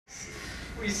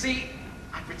Well, you see,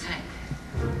 I pretend.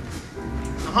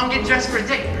 I'm gonna get dressed for a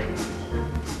date.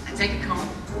 I take a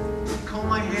comb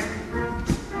my hair,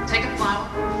 take a flower,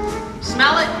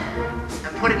 smell it,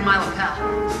 and put it in my lapel.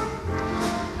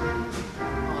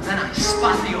 Oh, then I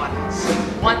spot the audience.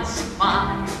 Once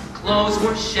my clothes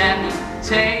were shabby,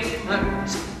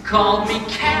 tailors called me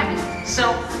cabby,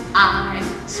 so I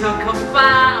took a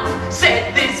bow,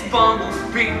 said this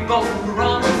bumblebee boat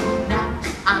wrong. Now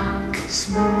I'm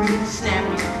smooth and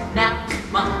snappy, now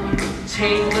my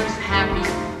tailor's happy.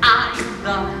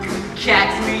 The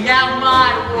cat's me out, my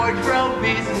wardrobe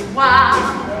is wild.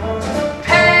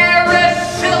 Paris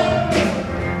silk,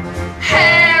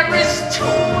 Paris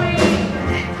tweed,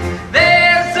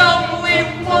 there's only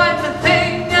one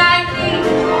thing I need.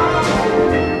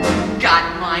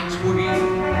 Got my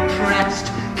tweed pressed,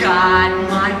 got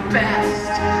my best,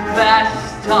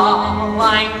 that's all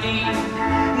I need.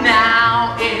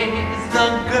 Now is the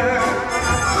girl.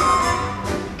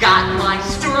 Got my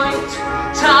straight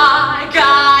tie,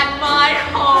 got my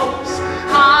hopes,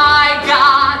 I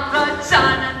got the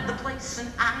time and the place, and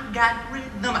I got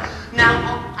rhythm. Now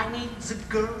all I need is a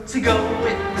girl to go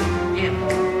with me. If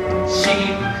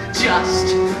she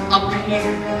just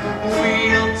appeared,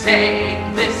 we'll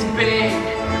take this big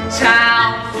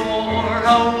town for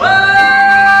a while.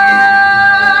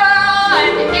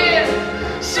 And if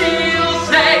she'll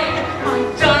say, my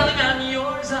darling, I'm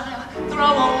yours, I'll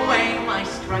throw away my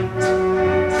striped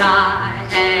tie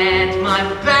and my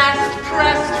best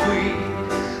pressed tweed.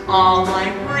 All I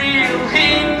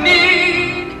really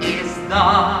need is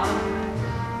the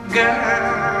girl.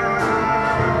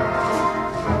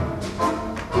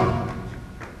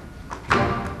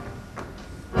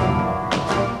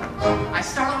 I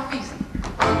start off easy.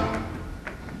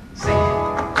 See?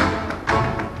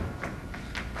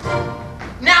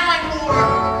 Now I'm more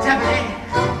debonair.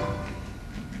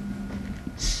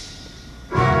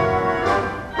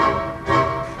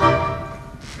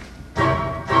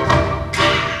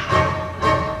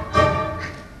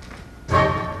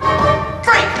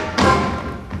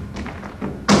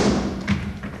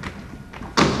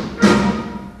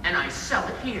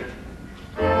 Here.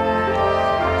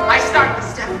 I start the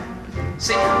step.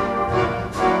 See?